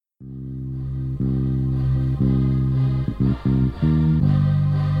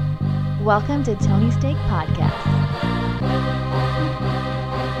Welcome to Tony Steak Podcast.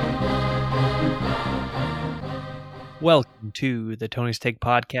 Welcome to the Tony Steak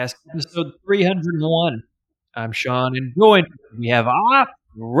Podcast, episode 301. I'm Sean, and joined we have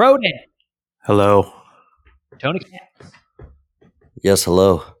Roden. Hello. Tony. Yes,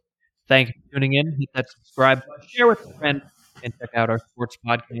 hello. Thank you for tuning in. Hit that subscribe button, share with a friend, and check out our sports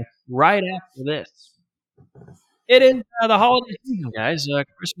podcast right after this. It is the holiday season, guys.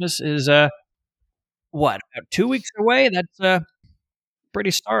 Christmas is, about 2 weeks away? That's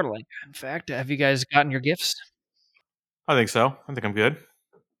pretty startling. In fact, have you guys gotten your gifts? I think so. I think I'm good.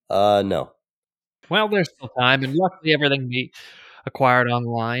 No. Well, there's still time, and luckily everything we acquired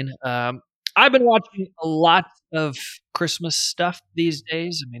online. I've been watching a lot of Christmas stuff these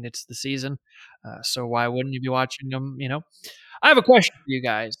days. I mean, it's the season, so why wouldn't you be watching them, you know? I have a question for you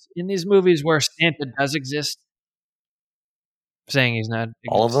guys. In these movies where Santa does exist, saying he's not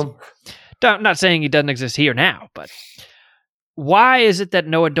All of them? Not saying he doesn't exist here now, but why is it that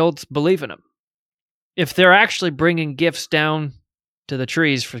no adults believe in him? If they're actually bringing gifts down to the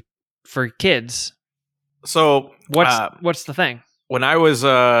trees for kids, So what's the thing? when I was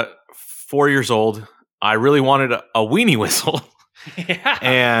 4 years old, I really wanted a weenie whistle, Yeah.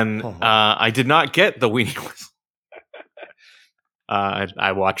 and I did not get the weenie whistle.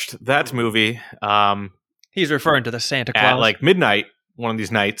 I watched that movie He's referring to the Santa Claus. at like midnight one of these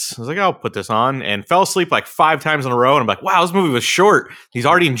nights. I was like, I'll put this on, and fell asleep like 5 times in a row. And I'm like, wow, this movie was short. He's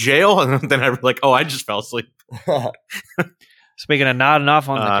already in jail, and then I'm like, oh, I just fell asleep. Speaking of nodding off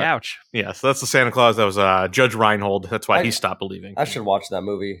on the couch. Yeah, so that's the Santa Claus. That was Judge Reinhold. That's why he stopped believing. I should watch that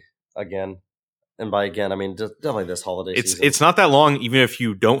movie again. And by again, I mean definitely this holiday season. It's not that long, even if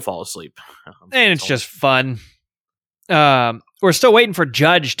you don't fall asleep. And it's just fun. We're still waiting for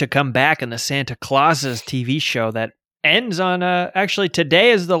Judge to come back in the Santa Clauses TV show that ends on, actually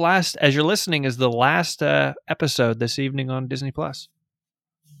today is the last, as you're listening, is the last episode this evening on Disney+.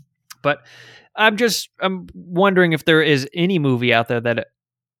 But I'm wondering if there is any movie out there that,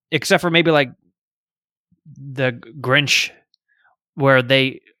 except for maybe like the Grinch, where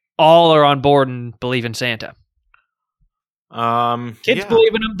they all are on board and believe in Santa. Kids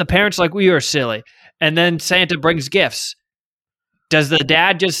believe in him. The parents like, we are silly. And then Santa brings gifts. Does the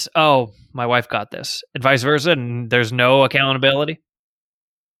dad just, oh, my wife got this, and vice versa, and there's no accountability?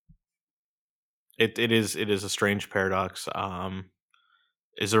 It is a strange paradox. Are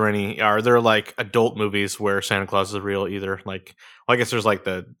there like adult movies where Santa Claus is real either? Like, well, I guess there's like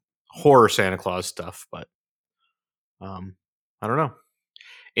the horror Santa Claus stuff, but I don't know.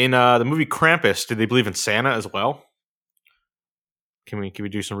 In the movie Krampus, did they believe in Santa as well? Can we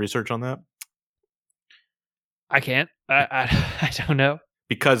do some research on that? I can't. I don't know.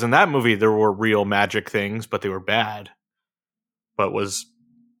 Because in that movie there were real magic things, but they were bad. But was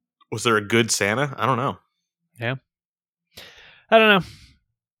there a good Santa? I don't know. Yeah. I don't know.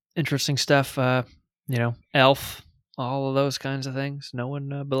 Interesting stuff. Elf, all of those kinds of things. No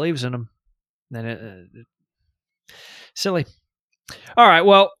one believes in them. Then silly. All right.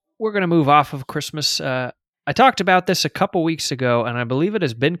 Well, we're going to move off of Christmas. I talked about this a couple weeks ago, and I believe it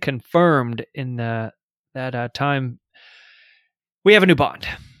has been confirmed in that time. We have a new Bond.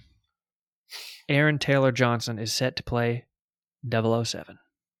 Aaron Taylor Johnson is set to play 007.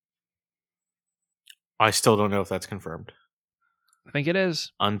 I still don't know if that's confirmed. I think it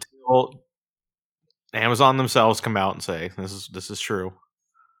is. Until Amazon themselves come out and say this is true.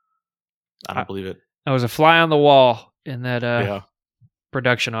 I don't believe it. I was a fly on the wall in that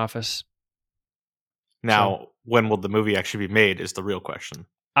production office. Now, when will the movie actually be made is the real question.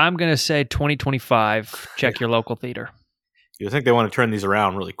 I'm going to say 2025. Check your local theater. You think they want to turn these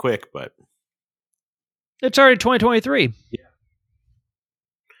around really quick, but It's already 2023. Yeah.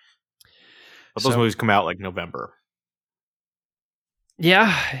 But those movies come out like November. Yeah.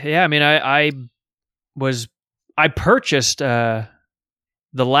 I mean, I purchased the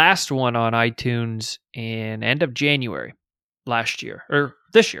last one on iTunes in end of January last year or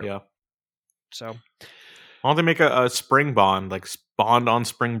this year. Yeah. So Why don't they make a spring Bond, like Bond on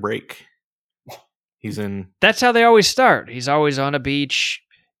spring break? He's in. That's how they always start. He's always on a beach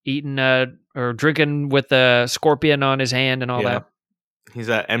eating or drinking with a scorpion on his hand and all that. He's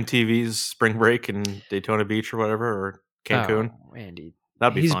at MTV's spring break in Daytona Beach or whatever, or Cancun. Oh, Andy.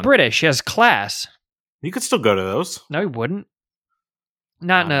 That'd be He's fun. British. He has class. You could still go to those. No, he wouldn't.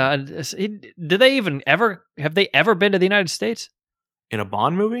 Did they even ever, have they ever been to the United States? In a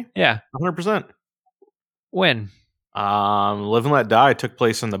Bond movie? Yeah. 100%. When? Live and Let Die took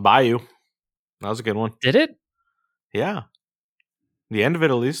place in the Bayou. That was a good one. Did it? Yeah. The end of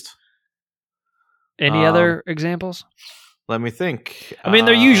it, at least. Any other examples? Let me think. I mean,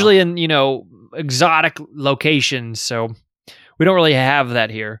 they're usually in, exotic locations, so we don't really have that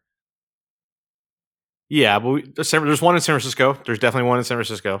here. Yeah, but there's one in San Francisco. There's definitely one in San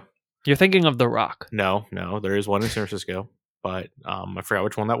Francisco. You're thinking of The Rock. No, there is one in San Francisco, but I forgot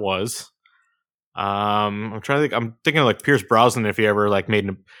which one that was. I'm trying to think. I'm thinking of like Pierce Brosnan, if he ever like made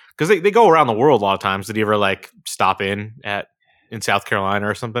an, because they go around the world a lot of times. Did he ever like stop in South Carolina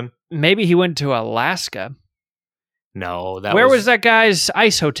or something? Maybe he went to Alaska. No, Where was that guy's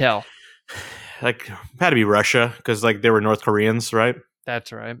ice hotel? Like, had to be Russia, because like they were North Koreans, right?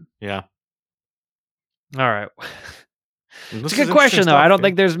 That's right. Yeah. All right. It's a good question, though. I don't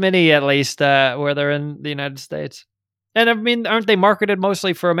think there's many, at least, where they're in the United States. And I mean, aren't they marketed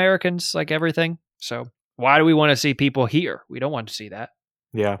mostly for Americans, like everything? So why do we want to see people here? We don't want to see that.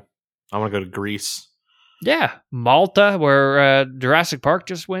 Yeah. I want to go to Greece. Yeah. Malta, where Jurassic Park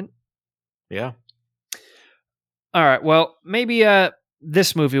just went. Yeah. All right. Well, maybe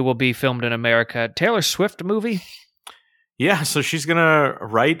this movie will be filmed in America. Taylor Swift movie? Yeah, so she's gonna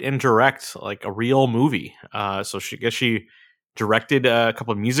write and direct like a real movie. So she directed a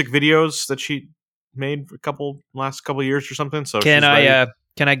couple of music videos that she made last couple of years or something. So can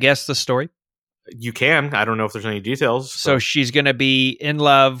I guess the story? You can. I don't know if there's any details. So she's gonna be in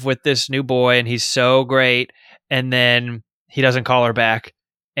love with this new boy, and he's so great, and then he doesn't call her back,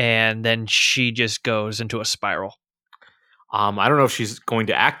 and then she just goes into a spiral. I don't know if she's going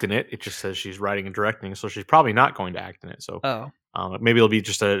to act in it. It just says she's writing and directing, so she's probably not going to act in it. So maybe it'll be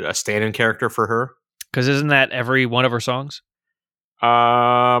just a stand-in character for her. Because isn't that every one of her songs?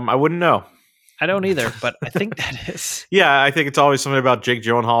 I wouldn't know. I don't either, but I think that is. Yeah, I think it's always something about Jake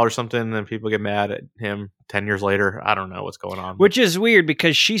Gyllenhaal or something, and then people get mad at him 10 years later. I don't know what's going on. Which is weird,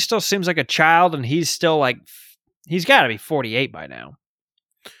 because she still seems like a child, and he's still like, he's got to be 48 by now.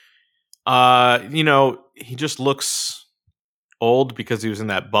 He just looks old because he was in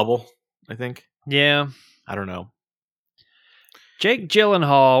that bubble, I think. Yeah. I don't know. Jake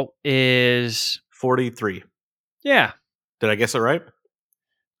Gyllenhaal is 43. Yeah. Did I guess it right?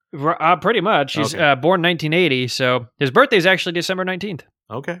 Pretty much. He's born 1980, so his birthday is actually December 19th.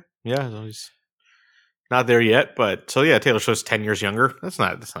 Okay. Yeah, so he's not there yet, but so yeah, Taylor Swift's 10 years younger. That's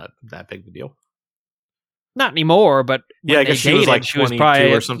not that big of a deal. Not anymore, but yeah, I guess she was like 22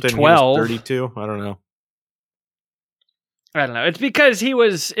 or something. 12. He was 32. I don't know. I don't know. It's because he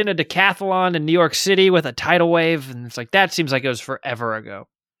was in a decathlon in New York City with a tidal wave, and it's like that seems like it was forever ago.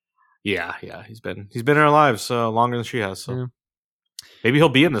 Yeah. He's been in our lives longer than she has. So maybe he'll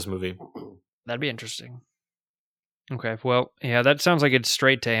be in this movie. That'd be interesting. Okay, well, yeah, that sounds like it's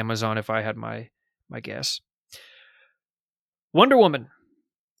straight to Amazon if I had my guess. Wonder Woman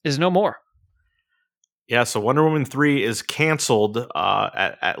is no more. Yeah, so Wonder Woman 3 is canceled,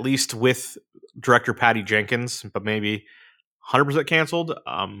 at least with director Patty Jenkins, but maybe 100% canceled.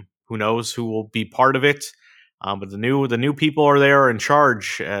 Who knows who will be part of it? But the new people are there in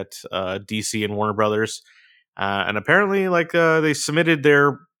charge at DC and Warner Brothers, and apparently, they submitted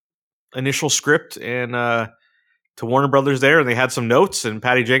their initial script and to Warner Brothers there, and they had some notes. And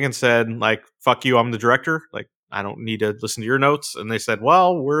Patty Jenkins said, like, "Fuck you, I'm the director. Like, I don't need to listen to your notes." And they said,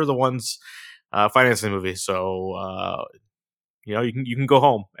 "Well, we're the ones financing the movie, so you can go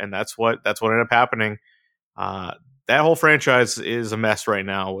home." And that's what ended up happening. That whole franchise is a mess right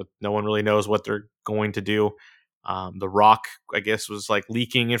now. No one really knows what they're going to do. The Rock, I guess, was like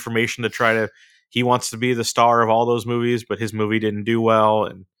leaking information to try to. He wants to be the star of all those movies, but his movie didn't do well,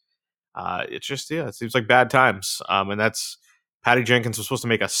 and it's just it seems like bad times. And that's Patty Jenkins was supposed to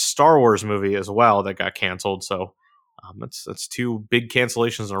make a Star Wars movie as well that got canceled. So that's two big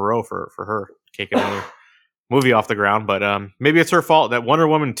cancellations in a row for her, kicking another movie off the ground. But maybe it's her fault that Wonder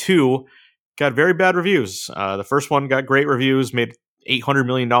Woman 2 got very bad reviews. The first one got great reviews, made $800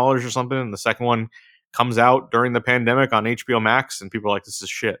 million or something, and the second one comes out during the pandemic on HBO Max, and people are like, "This is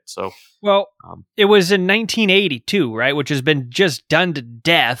shit." So, well, it was in 1982, right? Which has been just done to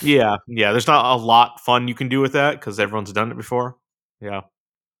death. Yeah. There's not a lot fun you can do with that because everyone's done it before. Yeah.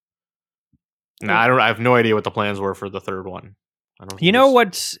 I have no idea what the plans were for the third one.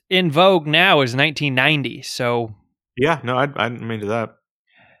 What's in vogue now is 1990. So yeah, no, I'm into that.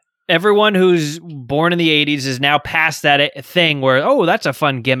 Everyone who's born in the 80s is now past that thing where, oh, that's a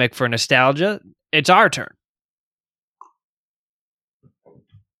fun gimmick for nostalgia. It's our turn.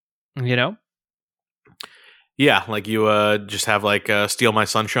 Yeah, like you just have like "Steal My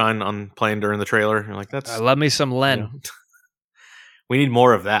Sunshine" on playing during the trailer. You're like, "That's I love me some Len." We need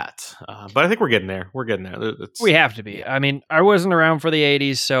more of that, but I think we're getting there. We have to be. I mean, I wasn't around for the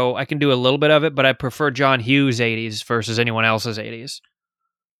 80s, so I can do a little bit of it, but I prefer John Hughes' 80s versus anyone else's 80s.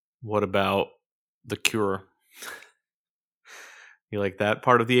 What about The Cure? You like that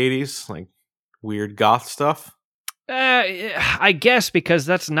part of the 80s? Like weird goth stuff? I guess because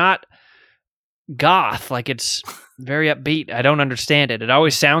that's not goth. Like, it's very upbeat. I don't understand it. It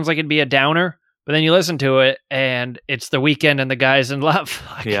always sounds like it'd be a downer, but then you listen to it and it's The Weeknd and the guy's in love.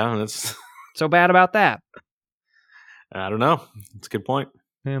 Like, Yeah, that's... so bad about that. I don't know. That's a good point.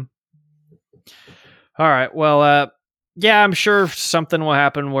 Yeah. All right. Well, yeah, I'm sure something will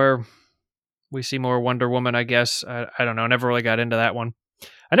happen where we see more Wonder Woman, I guess. I don't know. I never really got into that one.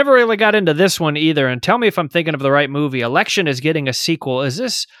 I never really got into this one either. And tell me if I'm thinking of the right movie. Election is getting a sequel. Is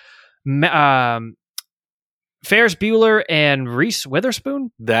this Ferris Bueller and Reese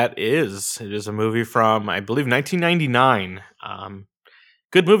Witherspoon? It is a movie from, I believe, 1999.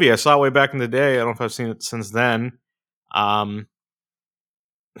 Good movie. I saw it way back in the day. I don't know if I've seen it since then.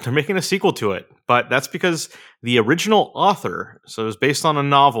 They're making a sequel to it, but that's because the original author, so it was based on a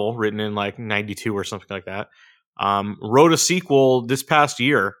novel written in like 92 or something like that, wrote a sequel this past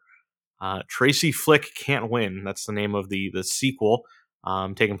year. Tracy Flick Can't Win. That's the name of the sequel.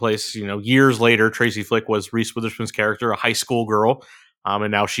 Taking place, years later. Tracy Flick was Reese Witherspoon's character, a high school girl,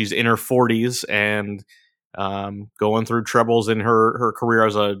 and now she's in her 40s and going through troubles in her career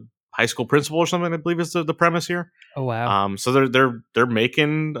as a high school principal or something. I believe is the premise here. Oh wow! So they're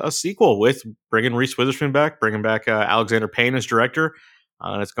making a sequel with bringing Reese Witherspoon back, bringing back Alexander Payne as director,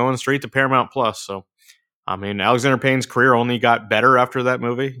 and it's going straight to Paramount Plus. So, I mean, Alexander Payne's career only got better after that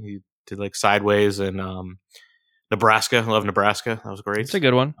movie. He did like Sideways and Nebraska. I love Nebraska. That was great. It's a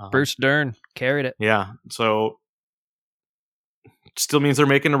good one. Bruce Dern carried it. Yeah. So still means they're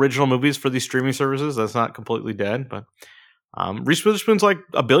making original movies for these streaming services. That's not completely dead, but Reese Witherspoon's like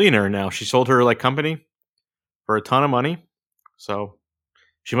a billionaire now. She sold her like company for a ton of money. So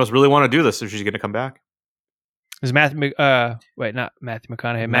she must really want to do this if she's going to come back. Is not Matthew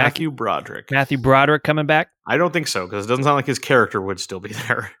McConaughey. Matthew Broderick. Matthew Broderick coming back? I don't think so, because it doesn't sound like his character would still be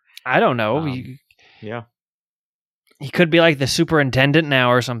there. I don't know. Yeah. He could be like the superintendent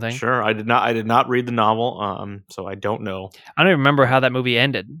now or something. Sure. I did not read the novel, so I don't know. I don't even remember how that movie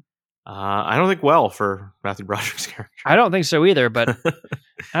ended. I don't think well for Matthew Broderick's character. I don't think so either, but I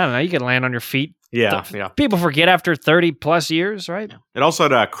don't know. You can land on your feet. Yeah. People forget after 30 plus years, right? Yeah. It also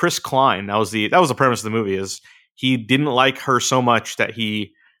had Chris Klein. That was the premise of the movie. Is he didn't like her so much that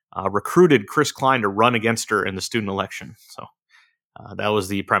he recruited Chris Klein to run against her in the student election. So that was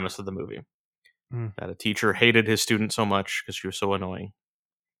the premise of the movie. That a teacher hated his student so much because she was so annoying.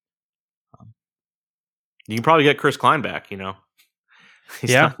 You can probably get Chris Klein back,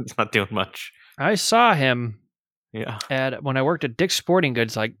 He's not doing much. I saw him when I worked at Dick's Sporting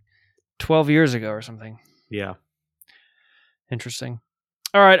Goods like 12 years ago or something. Yeah. Interesting.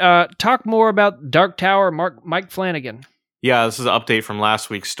 All right, talk more about Dark Tower, Mike Flanagan. Yeah, this is an update from last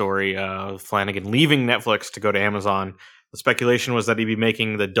week's story. Flanagan leaving Netflix to go to Amazon. The speculation was that he'd be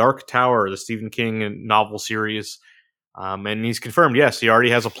making the Dark Tower, the Stephen King novel series. And he's confirmed, yes, he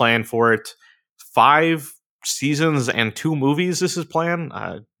already has a plan for it. 5 seasons and 2 movies is his plan.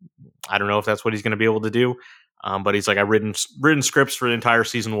 I don't know if that's what he's going to be able to do. But he's like, I've written scripts for the entire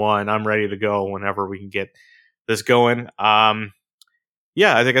season 1. I'm ready to go whenever we can get this going.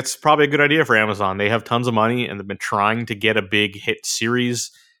 Yeah, I think it's probably a good idea for Amazon. They have tons of money and they've been trying to get a big hit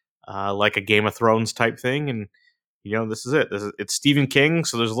series like a Game of Thrones type thing. And, this is it. It's Stephen King,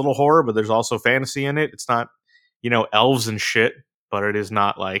 so there's a little horror, but there's also fantasy in it. It's not, elves and shit, but it is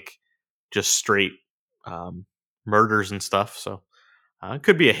not like just straight murders and stuff. So it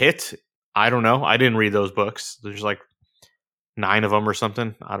could be a hit. I don't know. I didn't read those books. There's like 9 of them or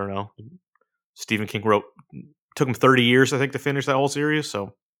something. I don't know. Stephen King took him 30 years, I think, to finish that whole series.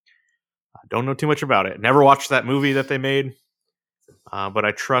 So I don't know too much about it. Never watched that movie that they made, but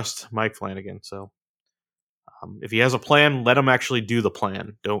I trust Mike Flanagan. So if he has a plan, let him actually do the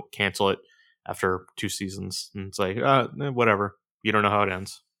plan. Don't cancel it after 2 seasons. And it's like, whatever. You don't know how it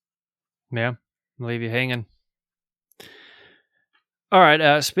ends. Yeah, leave you hanging. All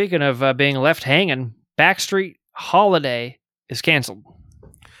right, speaking of being left hanging, Backstreet Holiday is canceled.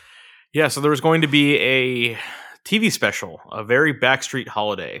 Yeah, so there was going to be a TV special, a very Backstreet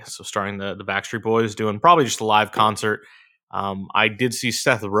Holiday. So starring the Backstreet Boys doing probably just a live concert. I did see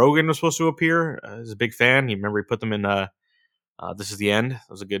Seth Rogen was supposed to appear. I was a big fan. He put them in This Is the End. That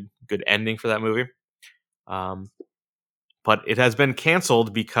was a good ending for that movie. But it has been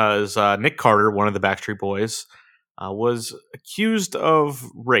canceled because Nick Carter, one of the Backstreet Boys, was accused of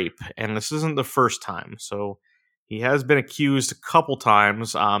rape. And this isn't the first time. So he has been accused a couple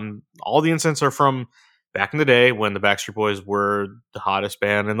times. All the incidents are from back in the day when the Backstreet Boys were the hottest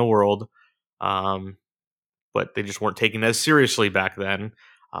band in the world. But they just weren't taken as seriously back then.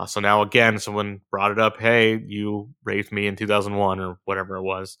 So now again, someone brought it up. Hey, you raped me in 2001 or whatever it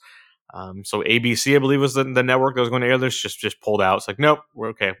was. So ABC, I believe, was the network that was going to air this. Just pulled out. It's like, nope, we're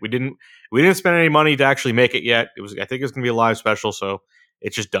okay. We didn't spend any money to actually make it yet. I think it's going to be a live special, so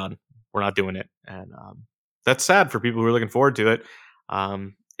it's just done. We're not doing it, and that's sad for people who are looking forward to it.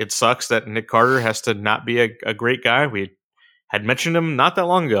 It sucks that Nick Carter has to not be a great guy. We had mentioned him not that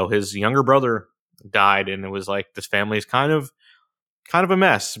long ago. His younger brother died, and it was like this family is kind of a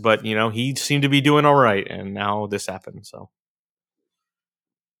mess. But he seemed to be doing all right, and now this happened. So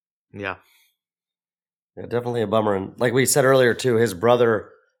yeah, definitely a bummer. And like we said earlier too, his brother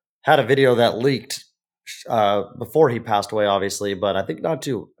had a video that leaked before he passed away, obviously, but I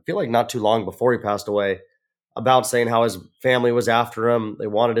feel like not too long before he passed away, about saying how his family was after him, they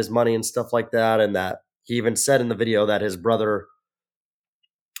wanted his money and stuff like that, and that he even said in the video that his brother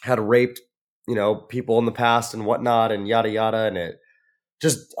had raped, people in the past and whatnot, and yada yada. And it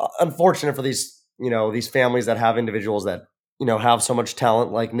just unfortunate for these, these families that have individuals that have so much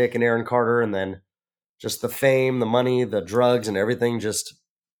talent like Nick and Aaron Carter, and then just the fame, the money, the drugs, and everything, just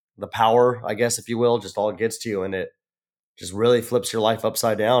the power, I guess, if you will, just all gets to you, and it just really flips your life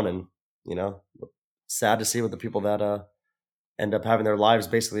upside down. And sad to see with the people that end up having their lives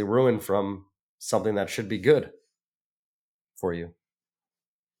basically ruined from something that should be good for you.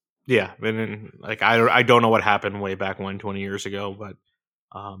 Yeah, and like I don't know what happened way back when 20 years ago, but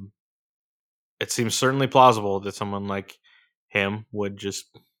it seems certainly plausible that someone like him would just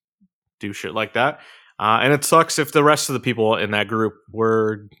do shit like that. And it sucks if the rest of the people in that group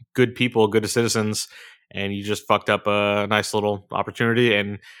were good people, good citizens, and you just fucked up a nice little opportunity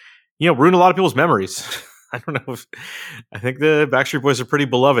and ruined a lot of people's memories. I don't know I think the Backstreet Boys are pretty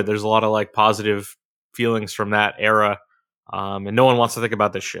beloved. There's a lot of like positive feelings from that era, and no one wants to think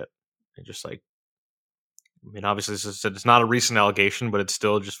about this shit. It just like, obviously it's not a recent allegation, but it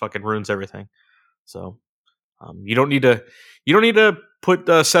still just fucking ruins everything. So you don't need to put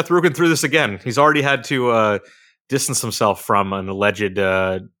Seth Rogen through this again. He's already had to distance himself from an alleged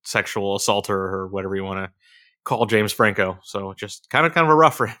sexual assaulter or whatever you want to call James Franco. So just kind of a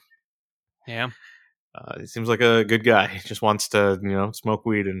rough for him. Yeah. He seems like a good guy. He just wants to, smoke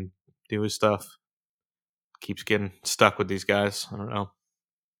weed and do his stuff. Keeps getting stuck with these guys. I don't know.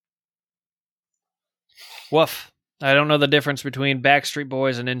 Woof. I don't know the difference between Backstreet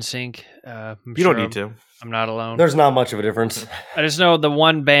Boys and NSYNC. You don't need to. I'm not alone. There's not much of a difference. I just know the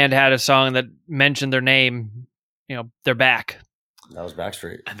one band had a song that mentioned their name. They're back. That was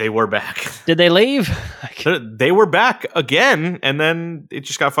Backstreet. They were back. Did they leave? They were back again, and then it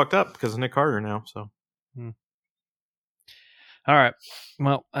just got fucked up because of Nick Carter now. So, all right.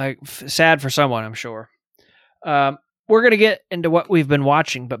 Well, sad for someone, I'm sure. We're going to get into what we've been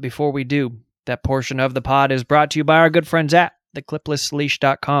watching, but before we do, that portion of the pod is brought to you by our good friends at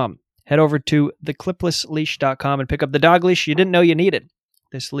thecliplessleash.com. Head over to thecliplessleash.com and pick up the dog leash you didn't know you needed.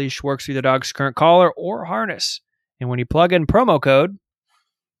 This leash works with your dog's current collar or harness. And when you plug in promo code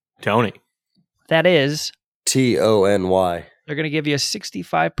Tony, that is TONY, they're going to give you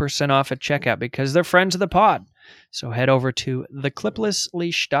 65% off at checkout because they're friends of the pod. So head over to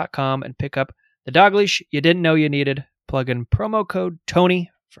thecliplessleash.com and pick up the dog leash you didn't know you needed. Plug in promo code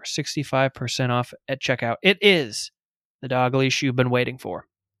Tony for 65% off at checkout. It is the dog leash you've been waiting for.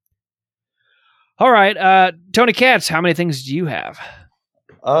 All right, Tony Katz, how many things do you have?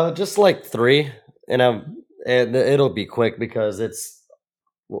 Just like 3, and it'll be quick because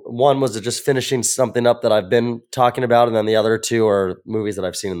one was just finishing something up that I've been talking about, and then the other 2 are movies that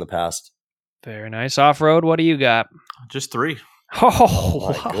I've seen in the past. Very nice. Off-road, what do you got? Just 3.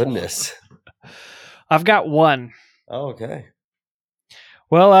 Oh my goodness. I've got 1. Oh, okay.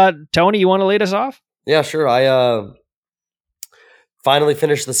 Well, Tony, you want to lead us off? Yeah, sure. I finally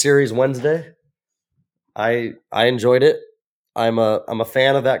finished the series Wednesday. I enjoyed it. I'm a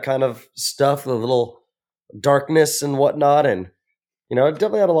fan of that kind of stuff, the little darkness and whatnot, and it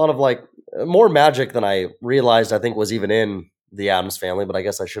definitely had a lot of like more magic than I realized. I think was even in the Addams Family, but I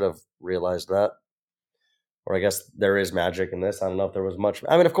guess I should have realized that. Or I guess there is magic in this. I don't know if there was much.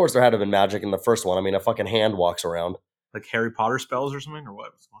 I mean, of course there had to have been magic in the first one. I mean, a fucking hand walks around. Like Harry Potter spells or something, or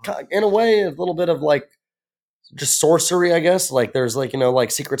what? In a way, a little bit of like just sorcery, I guess. Like there's like,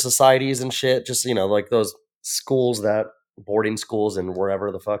 like secret societies and shit. Just, like those schools, that boarding schools and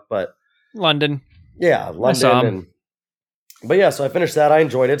wherever the fuck. But London. Yeah, London. But yeah, so I finished that. I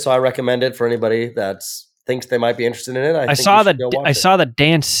enjoyed it. So I recommend it for anybody that thinks they might be interested in it. I saw the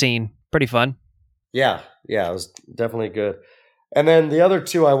dance scene. Pretty fun. Yeah, it was definitely good. And then the other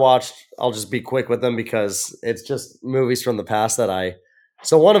 2 I watched, I'll just be quick with them because it's just movies from the past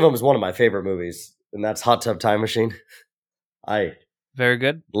so one of them is one of my favorite movies, and that's Hot Tub Time Machine. I Very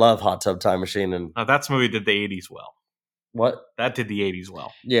good. Love Hot Tub Time Machine and That's a movie that did the 80s well. what? That did the 80s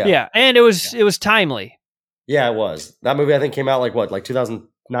well. Yeah, and it was timely. Yeah, it was. That movie I think came out like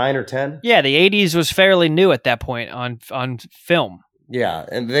 2009 or 10? Yeah, the 80s was fairly new at that point on film. Yeah,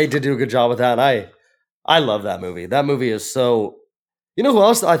 and they did do a good job with that. And I love that movie. That movie is so. You know who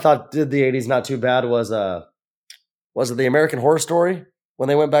else I thought did the 80s not too bad was it the American Horror Story when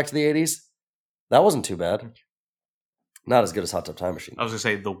they went back to the 80s? That wasn't too bad. Not as good as Hot Tub Time Machine. I was gonna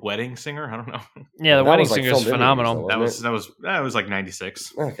say The Wedding Singer. I don't know. Yeah, The That Wedding was, like, Singer is filmed in the phenomenal. 80s, That was like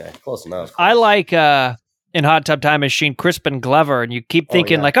 96. Okay, close enough. I like in Hot Tub Time Machine, Crispin Glover, and you keep Oh,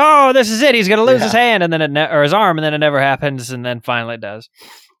 thinking yeah. like, "Oh, this is it. He's gonna lose his Yeah. hand, and then or his arm, and then it never happens, and then finally it does."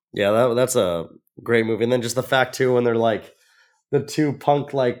 Yeah, that's a great movie. And then just the fact too when they're like the two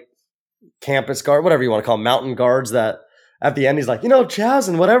punk like campus guard, whatever you want to call them, mountain guards that at the end he's like, Chaz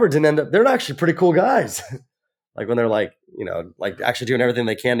and whatever didn't end up. They're actually pretty cool guys. Like when they're like, like actually doing everything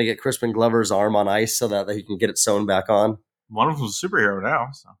they can to get Crispin Glover's arm on ice so that he can get it sewn back on. One of them's a superhero now.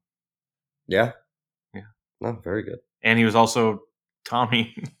 So. Yeah. Yeah. No, very good. And he was also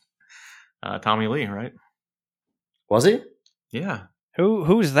Tommy Lee, right? Was he? Yeah.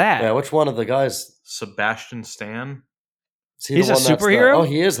 Who's that? Yeah. Which one of the guys? Sebastian Stan. Is he He's the a one that's superhero? Oh,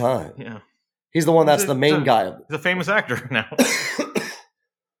 he is, huh? Yeah. He's the one that's He's the main guy. He's a famous actor now.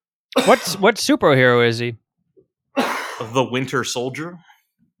 What superhero is he? The Winter Soldier.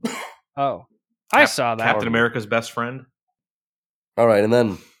 Oh, I saw that. Captain America's best friend. All right. And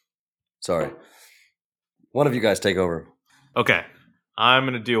then, sorry. One of you guys take over. Okay. I'm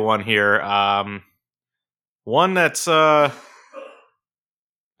going to do one here. One that's been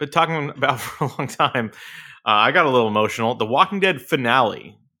talking about for a long time. I got a little emotional. The Walking Dead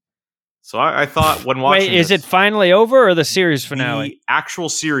finale. So I thought when watching Wait, is it finally over or the series finale? the actual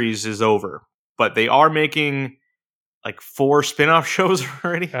series is over, but they are making like 4 spin-off shows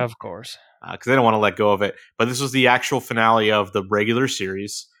already. Of course. Because they don't want to let go of it. But this was the actual finale of the regular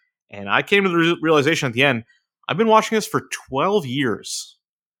series. And I came to the realization at the end, I've been watching this for 12 years.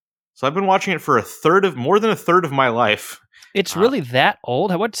 So I've been watching it for more than a third of my life. It's really that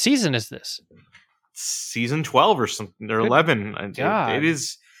old? What season is this? Season 12 or something, or Good 11. God. It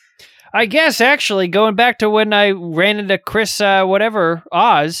is. I guess actually going back to when I ran into Chris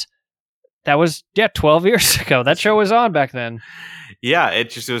Oz, that was 12 years ago. That show was on back then. Yeah,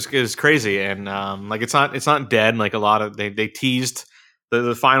 it was crazy. And like it's not dead. Like a lot of they teased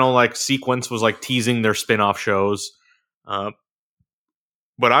the final like sequence was like teasing their spin-off shows. But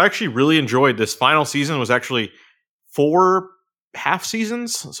I actually really enjoyed this final season. Was actually 4 half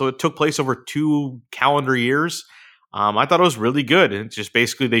seasons, so it took place over 2 calendar years. I thought it was really good. It's just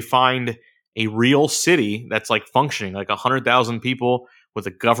basically they find a real city that's like functioning, like 100,000 people with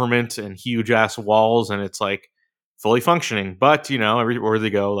a government and huge ass walls, and it's like fully functioning. But everywhere they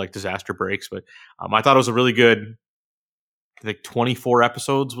go, like disaster breaks. But I thought it was a really good. I think 24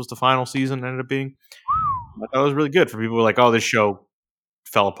 episodes was the final season ended up being. I thought it was really good for people who were like, oh, this show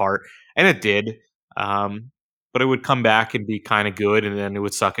fell apart, and it did. But it would come back and be kind of good, and then it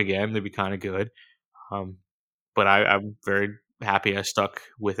would suck again. It'd be kind of good. But I'm very happy I stuck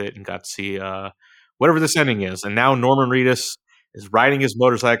with it and got to see whatever this ending is. And now Norman Reedus is riding his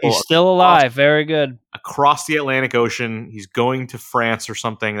motorcycle. He's still alive. Very good. Across the Atlantic Ocean. He's going to France or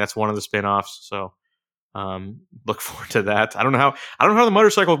something. That's one of the spinoffs. So look forward to that. I don't know how the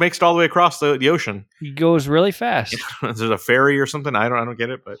motorcycle makes it all the way across the ocean. He goes really fast. There's a ferry or something. I don't get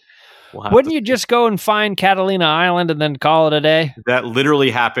it, but we'll have Wouldn't you just go and find Catalina Island and then call it a day? That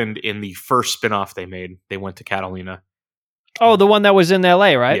literally happened in the first spinoff they made. They went to Catalina. Oh, the one that was in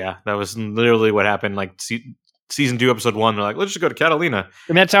LA, right? Yeah, that was literally what happened. Like season 2, episode 1, they're like, let's just go to Catalina.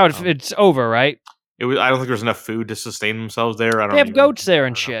 And that's how it's over, right? It was. I don't think there was enough food to sustain themselves there. They have goats there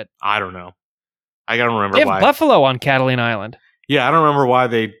and shit. I don't know. I don't remember They have why. buffalo on Catalina Island. Yeah, I don't remember why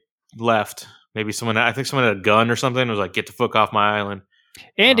they left. Maybe I think someone had a gun or something. It was like, get the fuck off my island.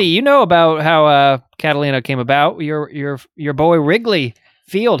 Andy, you know about how Catalina came about. Your boy Wrigley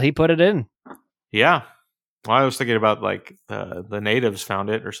Field, he put it in. Yeah. Well, I was thinking about like the natives found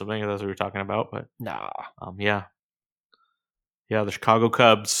it or something. That's what we were talking about. But Nah. Yeah. Yeah, the Chicago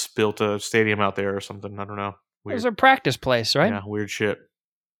Cubs built a stadium out there or something. I don't know. It was a practice place, right? Yeah, weird shit.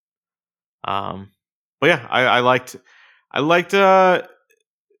 But yeah, I liked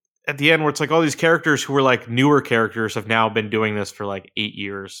at the end where it's like all these characters who were like newer characters have now been doing this for like 8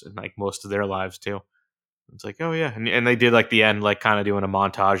 years and like most of their lives too. It's like, oh yeah. And they did like the end, like kind of doing a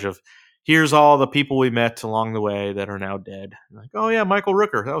montage of here's all the people we met along the way that are now dead. And like, oh yeah, Michael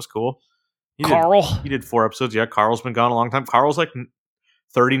Rooker. That was cool. He did 4 episodes. Yeah, Carl's been gone a long time. Carl's like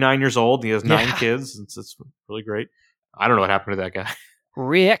 39 years old. And he has 9 kids. It's really great. I don't know what happened to that guy.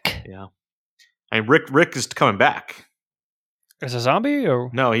 Rick. Yeah. I mean, Rick is coming back. Is a zombie or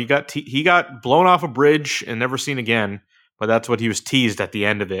No, he got blown off a bridge and never seen again. But that's what he was teased at the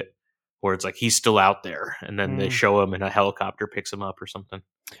end of it, where it's like he's still out there, and then they show him and a helicopter picks him up or something.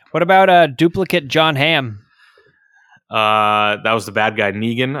 What about duplicate John Hamm? That was the bad guy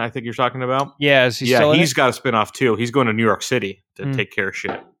Negan, I think you're talking about. Yeah, is he still in he's it? got a spinoff too. He's going to New York City to take care of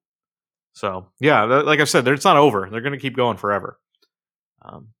shit. So yeah, like I said, it's not over. They're going to keep going forever.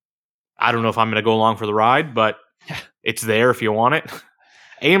 I don't know if I'm going to go along for the ride, but it's there if you want it.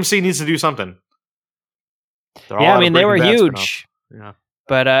 AMC needs to do something. Yeah, I mean, they were Breaking Bad huge. spinoffs. Yeah.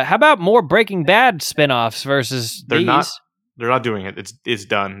 But how about more Breaking Bad spinoffs versus They're these? They're not doing it. It's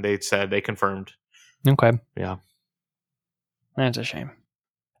done. They confirmed. Okay. Yeah. That's a shame.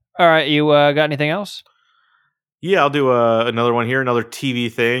 All right, you got anything else? Yeah, I'll do another one here, another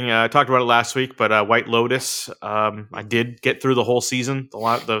TV thing. I talked about it last week, but White Lotus. I did get through the whole season.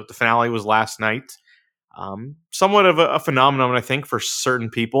 The finale was last night. Somewhat of a phenomenon, I think, for certain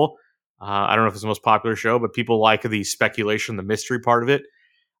people. I don't know if it's the most popular show, but people like the speculation, the mystery part of it,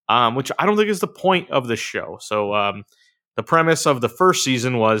 which I don't think is the point of the show. So the premise of the first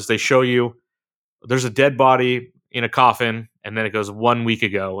season was they show you there's a dead body in a coffin, and then it goes 1 week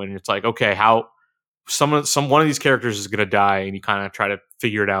ago, and it's like, okay, how one of these characters is going to die, and you kind of try to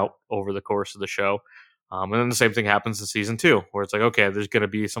figure it out over the course of the show. And then the same thing happens in season 2, where it's like, okay, there's going to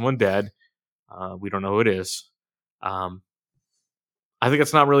be someone dead. We don't know who it is. I think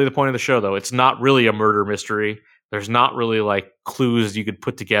that's not really the point of the show, though. It's not really a murder mystery. There's not really like clues you could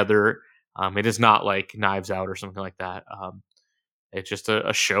put together. It is not like Knives Out or something like that. It's just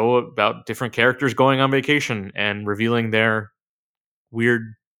a show about different characters going on vacation and revealing their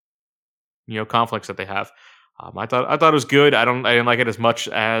weird, conflicts that they have. I thought it was good. I didn't like it as much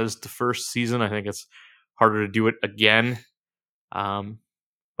as the first season. I think it's harder to do it again.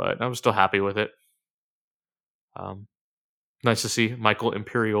 But I'm still happy with it. Nice to see Michael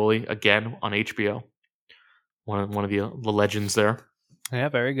Imperioli again on HBO. One of the legends there. Yeah,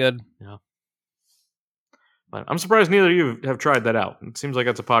 very good. Yeah. But I'm surprised neither of you have tried that out. It seems like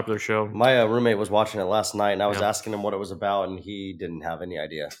it's a popular show. My roommate was watching it last night, and I was asking him what it was about, and he didn't have any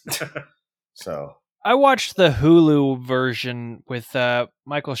idea. So I watched the Hulu version with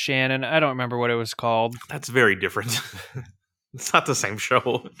Michael Shannon. I don't remember what it was called. That's very different. It's not the same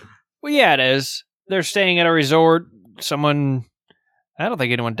show. Well, yeah, it is. They're staying at a resort. I don't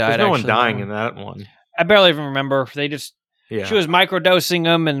think anyone died. There's no one actually, dying no. in that one. I barely even remember. They just, Yeah. she was microdosing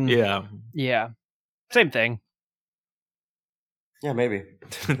them, and Yeah. Same thing. yeah, maybe.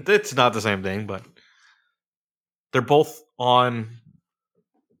 It's not the same thing, but they're both on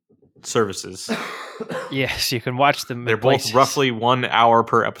services. Yes, you can watch them. They're both roughly 1 hour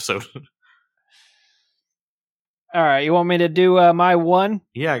per episode. All right, you want me to do my one?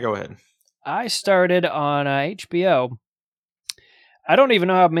 Yeah, go ahead. I started on HBO. I don't even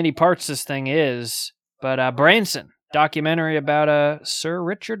know how many parts this thing is, but Branson, documentary about Sir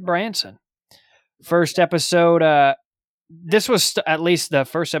Richard Branson. First episode, this was at least the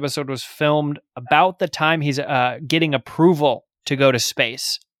first episode was filmed about the time he's getting approval to go to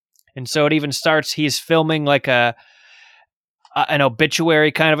space. And so it even starts, he's filming like an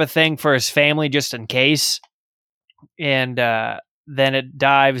obituary kind of a thing for his family just in case. And then it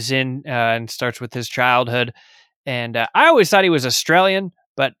dives in and starts with his childhood. And I always thought he was Australian,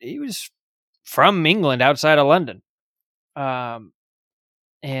 but he was from England outside of London. I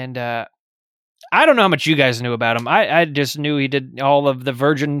don't know how much you guys knew about him. I just knew he did all of the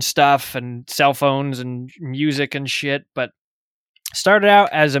Virgin stuff and cell phones and music and shit, but started out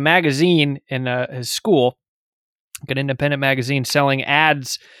as a magazine in his school, like an independent magazine selling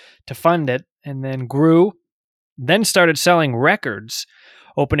ads to fund it, and then grew, then started selling records,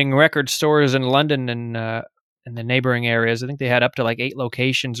 opening record stores in London and in the neighboring areas. I think they had up to like 8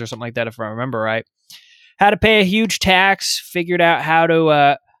 locations or something like that, if I remember right. Had to pay a huge tax, figured out how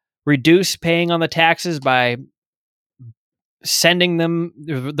to reduce paying on the taxes by sending them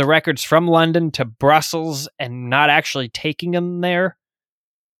the records from London to Brussels and not actually taking them there.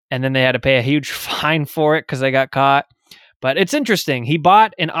 And then they had to pay a huge fine for it because they got caught. But it's interesting. He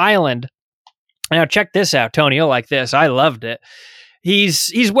bought an island. Now check this out, Tony. You'll like this. I loved it.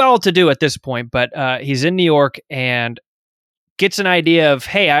 He's well-to-do at this point, but he's in New York and gets an idea of,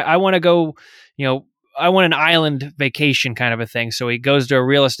 hey, I want to go, I want an island vacation kind of a thing. So he goes to a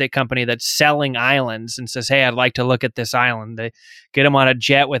real estate company that's selling islands and says, hey, I'd like to look at this island. They get him on a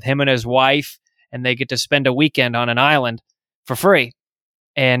jet with him and his wife, and they get to spend a weekend on an island for free.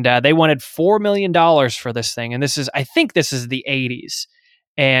 And they wanted $4 million for this thing. And I think this is the 80s.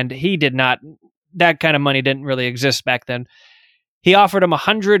 And he did not that kind of money didn't really exist back then. He offered him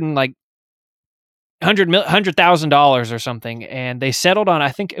 $100,000 or something, and they settled on, I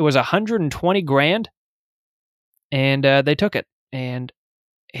think it was $120,000, and they took it. And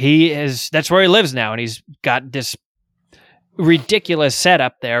that's where he lives now, and he's got this ridiculous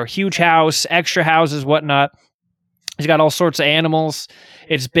setup there, huge house, extra houses, whatnot. He's got all sorts of animals.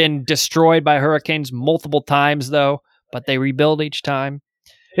 It's been destroyed by hurricanes multiple times, though, but they rebuild each time.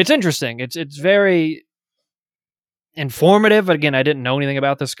 It's interesting. It's very informative. Again, I didn't know anything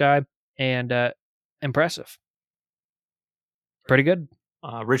about this guy, and impressive. Pretty good.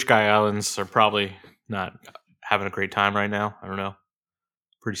 Rich Guy Islands are probably not having a great time right now. I don't know.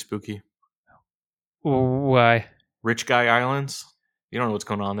 Pretty spooky. Why? Rich Guy Islands? You don't know what's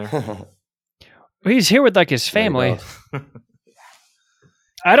going on there. He's here with his family.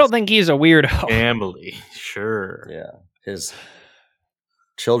 I don't think he's a weirdo. Family, sure. Yeah, his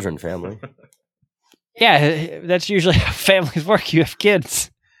children family. Yeah, that's usually how families work. You have kids.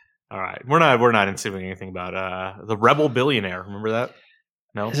 All right, we're not insinuating anything about the rebel billionaire. Remember that?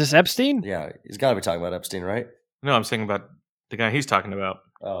 No, is this Epstein? Yeah, he's got to be talking about Epstein, right? No, I'm saying about the guy he's talking about.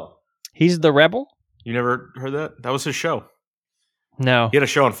 Oh, he's the rebel. You never heard that? That was his show. No, he had a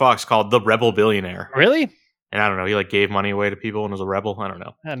show on Fox called The Rebel Billionaire. Really? And I don't know. He gave money away to people and was a rebel. I don't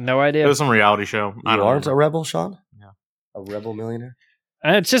know. I had no idea. It was some reality show. You aren't a rebel, Sean? Yeah, a rebel millionaire.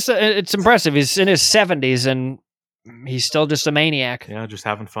 It's impressive. He's in his 70s and he's still just a maniac. Yeah, just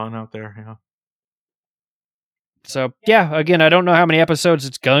having fun out there. Yeah. So, yeah, again, I don't know how many episodes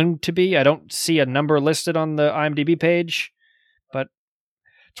it's going to be. I don't see a number listed on the IMDb page, but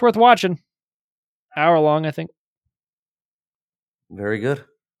it's worth watching. Hour long, I think. Very good.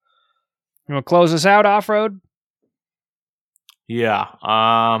 You want to close us out, Off-Road? Yeah.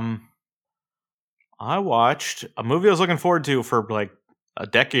 I watched a movie I was looking forward to for a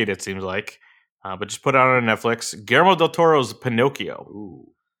decade, it seems like, but just put it on Netflix. Guillermo del Toro's Pinocchio.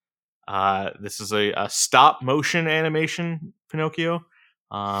 Ooh. This is a stop motion animation Pinocchio,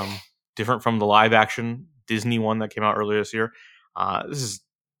 different from the live action Disney one that came out earlier this year. This is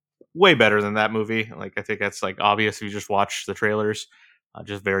way better than that movie. I think that's obvious if you just watch the trailers.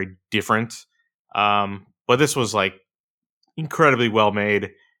 Just very different. But this was incredibly well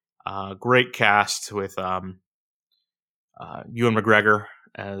made. Great cast with Ewan McGregor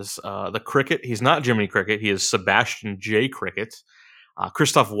as the Cricket. He's not Jiminy Cricket. He is Sebastian J. Cricket.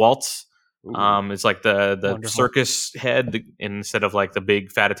 Christoph Waltz is the Wonderful. circus head instead of the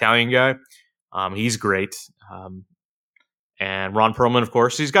big fat Italian guy. He's great. And Ron Perlman, of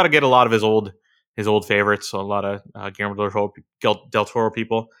course, he's got to get a lot of his old favorites. So a lot of Guillermo del Toro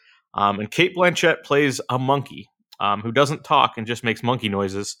people. And Cate Blanchett plays a monkey who doesn't talk and just makes monkey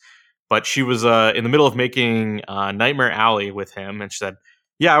noises. But she was in the middle of making Nightmare Alley with him, and she said,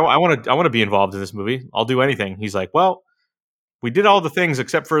 "Yeah, I want to be involved in this movie. I'll do anything." He's like, "Well, we did all the things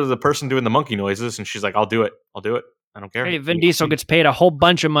except for the person doing the monkey noises," and she's like, "I'll do it. I don't care." Hey, Vin Diesel gets paid a whole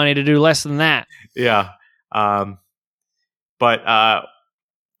bunch of money to do less than that. Yeah. But I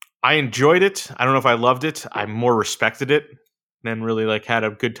enjoyed it. I don't know if I loved it. I more respected it than really had a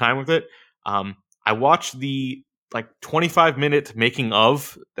good time with it. I watched the 25-minute making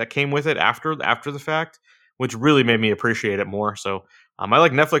of that came with it after the fact, which really made me appreciate it more. So I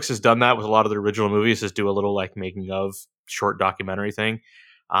Netflix has done that with a lot of the original movies, is do a little making of short documentary thing.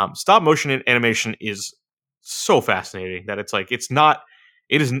 Stop motion animation is so fascinating that it's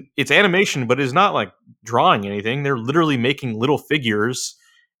it's animation, but it's not drawing anything. They're literally making little figures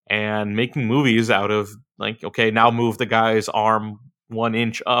and making movies out of okay, now move the guy's arm 1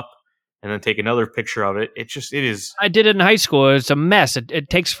 inch up and then take another picture of it. It is. I did it in high school. It's a mess. It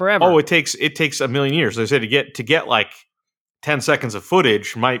takes forever. Oh, it takes a million years. They say to get 10 seconds of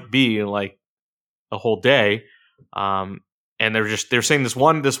footage might be a whole day. And they're saying this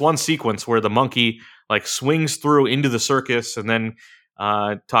one sequence where the monkey swings through into the circus and then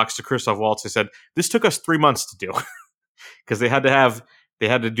talks to Christoph Waltz. They said this took us 3 months to do because they had to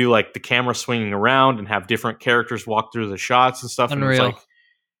do the camera swinging around and have different characters walk through the shots and stuff. Unreal. And it's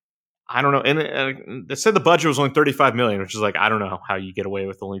I don't know. And they said the budget was only $35 million, which is I don't know how you get away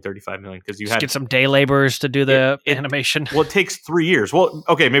with only $35 million because you Just had get some day laborers to do the animation. Well, it takes 3 years. Well,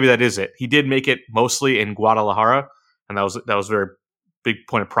 okay, maybe that is it. He did make it mostly in Guadalajara, and that was a very big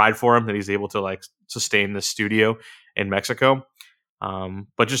point of pride for him that he's able to sustain this studio in Mexico.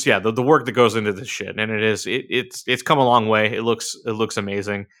 But just the work that goes into this shit, and it's come a long way. It looks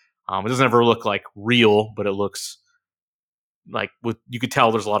amazing. It doesn't ever look real, but it looks you could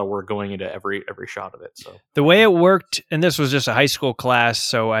tell there's a lot of work going into every shot of it. So the way it worked, and this was just a high school class,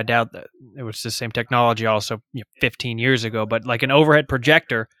 so I doubt that it was the same technology also 15 years ago, but an overhead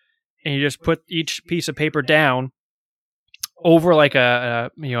projector, and you just put each piece of paper down over like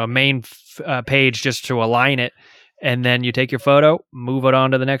a main page just to align it, and then you take your photo, move it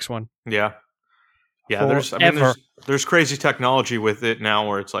on to the next one. Yeah. Forever. There's crazy technology with it now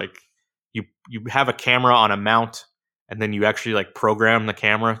where it's like you have a camera on a mount, and then you actually like program the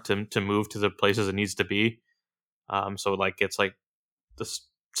camera to move to the places it needs to be. So it like gets like this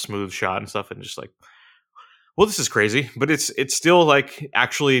smooth shot and stuff, and just like, well, this is crazy, but it's still like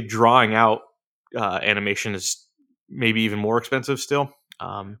actually drawing out animation is maybe even more expensive still.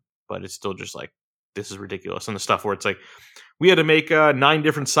 But it's still just like, this is ridiculous. And the stuff where it's like, we had to make 9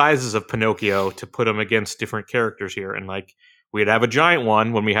 different sizes of Pinocchio to put them against different characters here. And like, we'd have a giant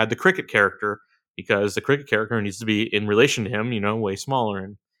one when we had the cricket character, because the cricket character needs to be in relation to him, way smaller.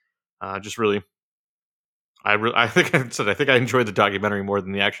 And just really, I think I enjoyed the documentary more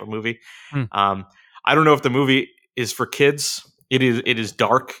than the actual movie. I don't know if the movie is for kids. It is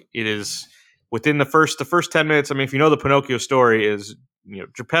dark. It is within the first 10 minutes. I mean, if you know the Pinocchio story is,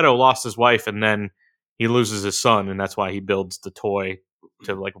 Geppetto lost his wife and then he loses his son, and that's why he builds the toy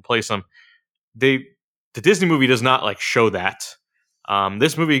to like replace him. The Disney movie does not like show that.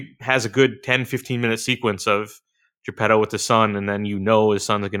 This movie has a good 10-15 minute sequence of Geppetto with his son, and then his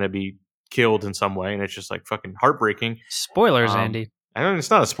son is going to be killed in some way, and it's just like fucking heartbreaking. Spoilers, Andy. I mean,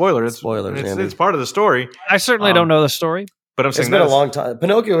 it's not a spoiler. It's Spoilers, Andy. It's part of the story. I certainly don't know the story. But I'm saying It's been a long time.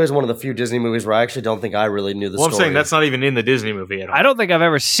 Pinocchio is one of the few Disney movies where I actually don't think I really knew the story. I'm saying that's not even in the Disney movie at all. I don't think I've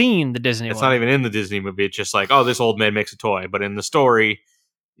ever seen the Disney It's one. not even in the Disney movie. It's just like, oh, this old man makes a toy. But in the story,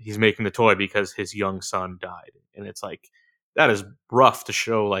 he's making the toy because his young son died. And it's like, that is rough to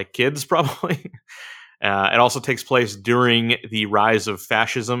show like kids probably. It also takes place during the rise of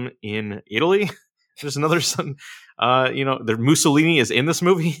fascism in Italy. There's another son. Mussolini is in this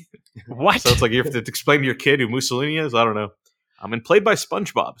movie. What? So it's like you have to explain to your kid who Mussolini is. I don't know. And played by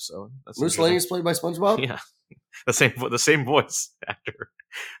SpongeBob. So that's Mussolini is played by SpongeBob? Yeah, the same voice actor.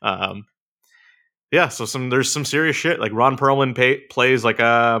 So there's some serious shit. Like Ron Perlman plays like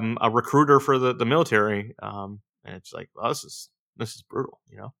a recruiter for the military, and it's like, well, this is brutal,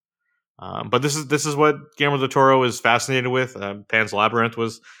 But this is what Guillermo del Toro is fascinated with. Pan's Labyrinth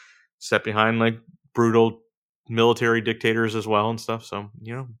was set behind like brutal military dictators as well and stuff. So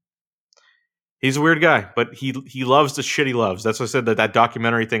he's a weird guy, but he loves the shit he loves. That's why I said that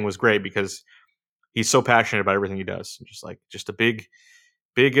documentary thing was great, because he's so passionate about everything he does. Just a big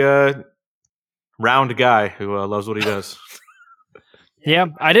round guy who loves what he does. Yeah,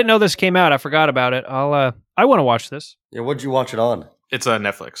 I didn't know this came out. I forgot about it. I want to watch this. Yeah, what'd you watch it on? It's a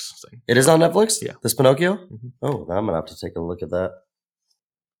Netflix thing. It is on Netflix? Yeah. This Pinocchio? Mm-hmm. Oh, I'm going to have to take a look at that.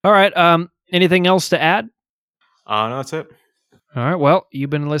 All right. Anything else to add? No, that's it. All right. Well, you've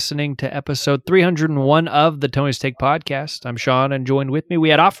been listening to episode 301 of the Tony's Take podcast. I'm Sean, and joined with me, we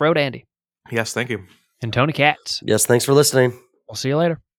had Off-Road Andy Yes, thank you. and Tony Katz. Yes, thanks for listening. We'll see you later.